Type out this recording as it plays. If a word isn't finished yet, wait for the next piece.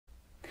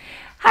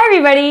Hi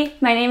everybody,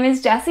 my name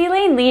is Jessie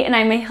Lane Lee and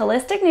I'm a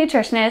holistic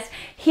nutritionist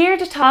here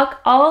to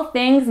talk all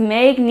things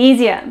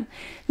magnesium.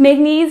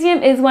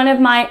 Magnesium is one of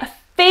my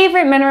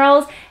favorite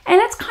minerals and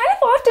it's kind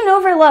of often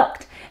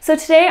overlooked. So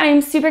today I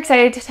am super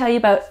excited to tell you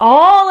about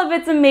all of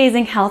its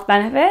amazing health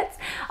benefits.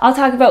 I'll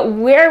talk about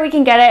where we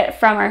can get it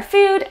from our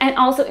food and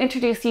also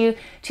introduce you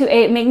to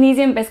a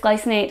magnesium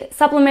bisglycinate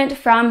supplement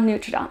from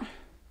Nutridom.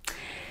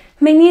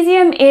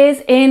 Magnesium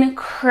is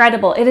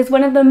incredible. It is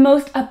one of the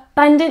most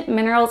abundant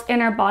minerals in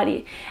our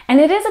body,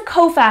 and it is a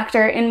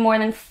cofactor in more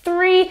than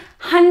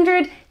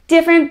 300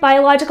 different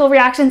biological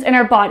reactions in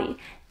our body.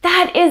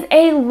 That is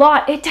a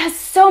lot. It does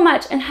so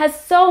much and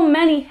has so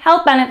many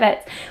health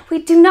benefits.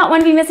 We do not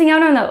want to be missing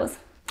out on those.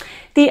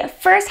 The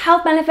first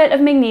health benefit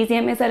of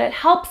magnesium is that it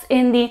helps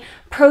in the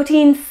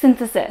protein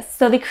synthesis,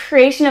 so the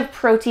creation of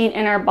protein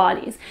in our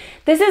bodies.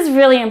 This is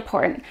really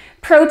important.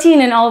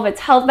 Protein and all of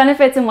its health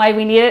benefits and why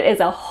we need it is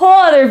a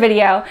whole other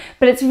video,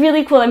 but it's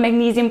really cool that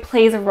magnesium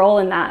plays a role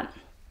in that.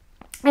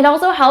 It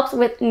also helps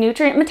with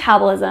nutrient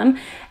metabolism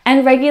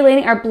and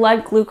regulating our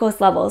blood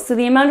glucose levels, so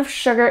the amount of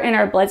sugar in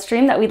our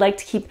bloodstream that we'd like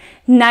to keep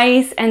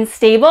nice and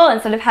stable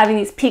instead of having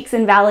these peaks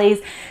and valleys,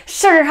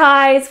 sugar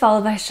highs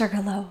followed by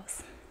sugar lows.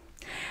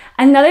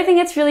 Another thing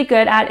it's really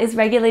good at is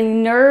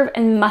regulating nerve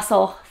and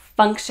muscle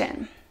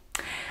function.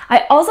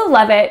 I also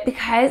love it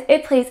because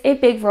it plays a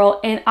big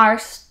role in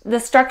the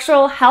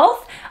structural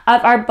health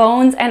of our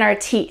bones and our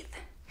teeth.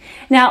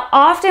 Now,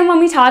 often when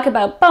we talk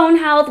about bone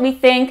health, we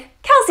think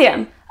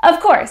calcium, of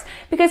course,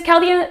 because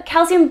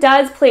calcium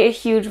does play a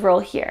huge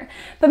role here.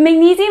 But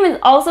magnesium is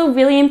also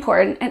really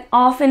important and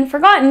often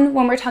forgotten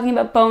when we're talking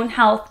about bone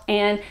health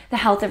and the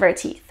health of our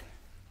teeth.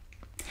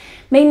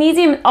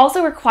 Magnesium is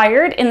also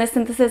required in the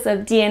synthesis of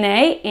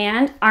DNA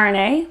and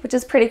RNA, which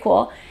is pretty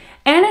cool.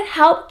 And it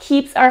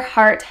keeps our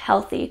heart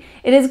healthy.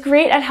 It is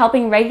great at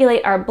helping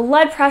regulate our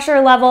blood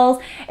pressure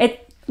levels.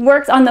 It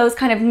works on those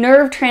kind of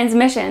nerve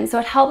transmissions, so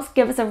it helps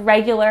give us a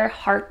regular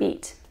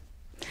heartbeat.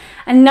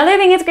 Another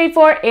thing it's great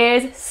for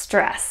is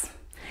stress.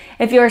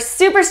 If you're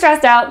super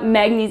stressed out,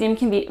 magnesium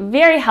can be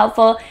very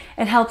helpful.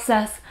 It helps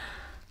us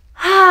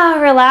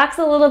relax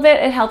a little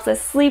bit. It helps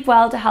us sleep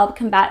well to help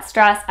combat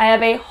stress. I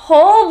have a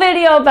whole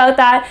video about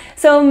that,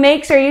 so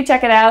make sure you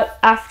check it out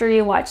after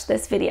you watch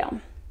this video.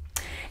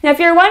 Now, if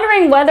you're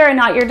wondering whether or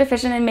not you're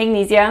deficient in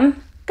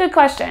magnesium, good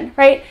question,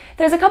 right?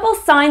 There's a couple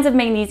signs of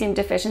magnesium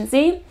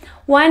deficiency.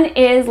 One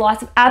is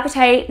loss of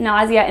appetite,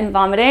 nausea, and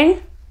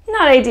vomiting.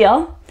 Not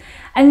ideal.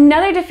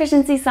 Another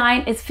deficiency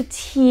sign is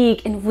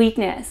fatigue and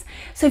weakness.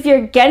 So if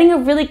you're getting a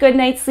really good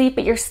night's sleep,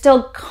 but you're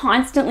still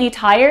constantly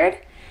tired,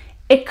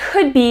 it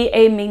could be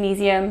a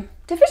magnesium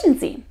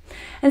deficiency.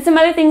 And some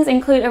other things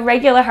include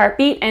irregular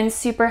heartbeat and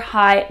super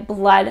high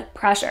blood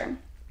pressure.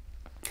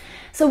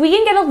 So we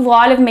can get a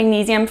lot of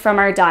magnesium from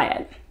our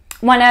diet.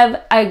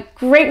 A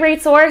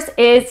great source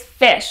is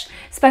fish,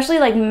 especially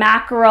like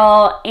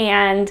mackerel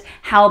and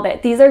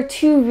halibut. These are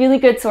two really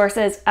good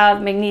sources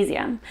of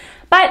magnesium.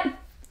 But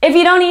if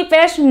you don't eat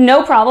fish,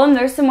 no problem.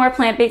 There's some more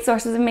plant-based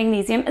sources of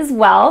magnesium as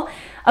well.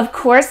 Of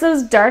course,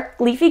 those dark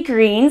leafy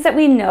greens that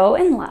we know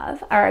and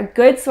love are a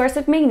good source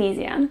of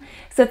magnesium.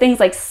 So things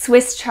like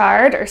Swiss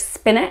chard or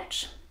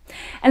spinach.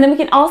 And then we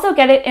can also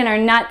get it in our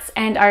nuts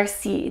and our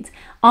seeds.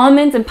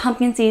 Almonds and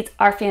pumpkin seeds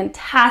are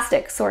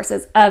fantastic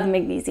sources of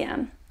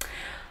magnesium.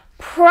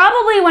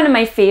 Probably one of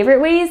my favorite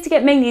ways to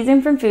get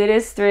magnesium from food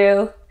is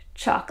through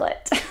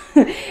chocolate.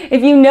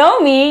 If you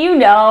know me, you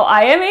know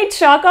I am a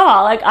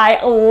chocoholic.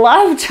 I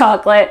love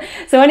chocolate.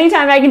 So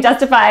anytime I can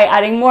justify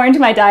adding more into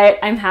my diet,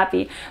 I'm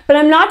happy. But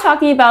I'm not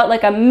talking about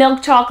like a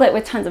milk chocolate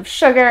with tons of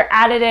sugar,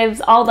 additives,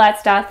 all that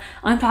stuff.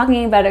 I'm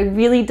talking about a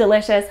really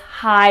delicious,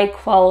 high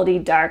quality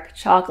dark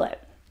chocolate.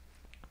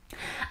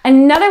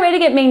 Another way to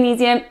get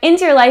magnesium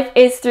into your life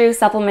is through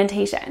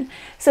supplementation.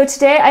 So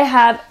today I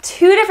have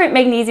two different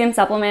magnesium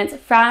supplements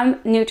from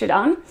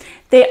Nutridom.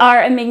 They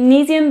are a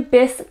magnesium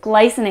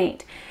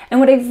bisglycinate. And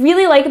what I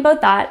really like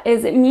about that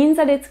is it means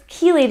that it's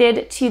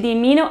chelated to the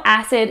amino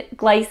acid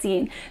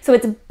glycine. So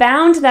it's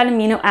bound to that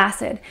amino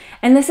acid.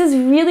 And this is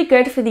really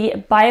good for the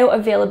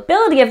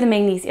bioavailability of the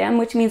magnesium,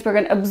 which means we're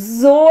going to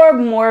absorb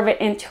more of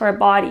it into our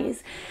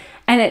bodies.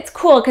 And it's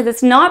cool because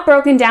it's not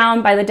broken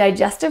down by the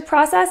digestive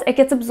process. It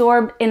gets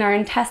absorbed in our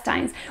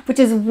intestines, which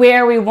is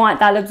where we want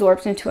that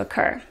absorption to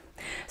occur.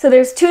 So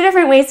there's two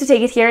different ways to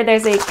take it here.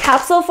 There's a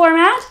capsule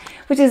format,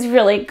 which is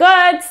really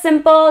good,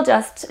 simple,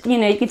 just, you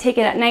can take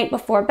it at night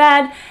before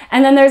bed.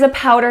 And then there's a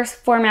powder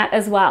format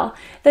as well.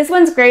 This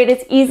one's great.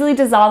 It's easily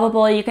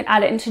dissolvable. You can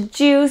add it into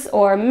juice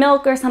or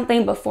milk or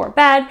something before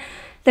bed.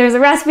 There's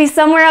a recipe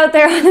somewhere out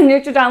there on the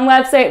Nutridom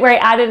website where I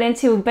added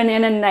into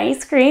banana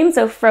ice cream,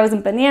 so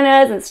frozen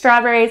bananas and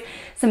strawberries,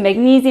 some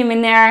magnesium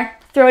in there,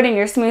 throw it in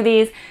your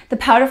smoothies. The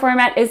powder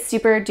format is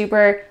super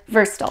duper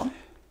versatile.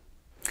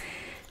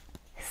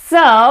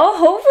 So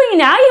hopefully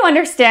now you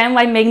understand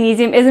why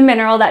magnesium is a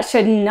mineral that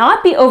should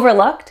not be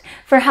overlooked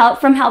from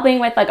helping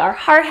with like our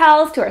heart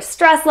health, to our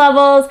stress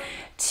levels,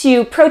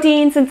 to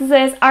protein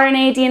synthesis,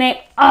 RNA,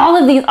 DNA, all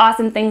of these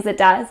awesome things it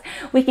does.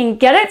 We can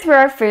get it through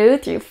our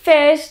food, through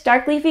fish,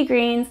 dark leafy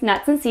greens,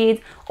 nuts and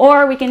seeds,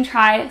 or we can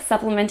try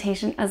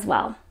supplementation as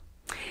well.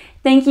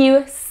 Thank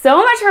you so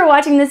much for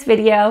watching this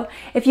video.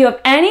 If you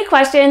have any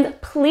questions,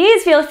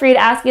 please feel free to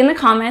ask in the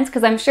comments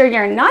because I'm sure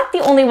you're not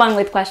the only one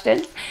with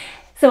questions.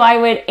 So I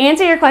would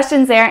answer your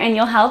questions there and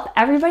you'll help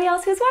everybody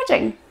else who's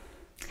watching.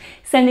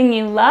 Sending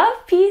you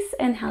love, peace,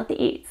 and healthy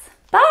eats.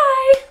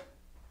 Bye!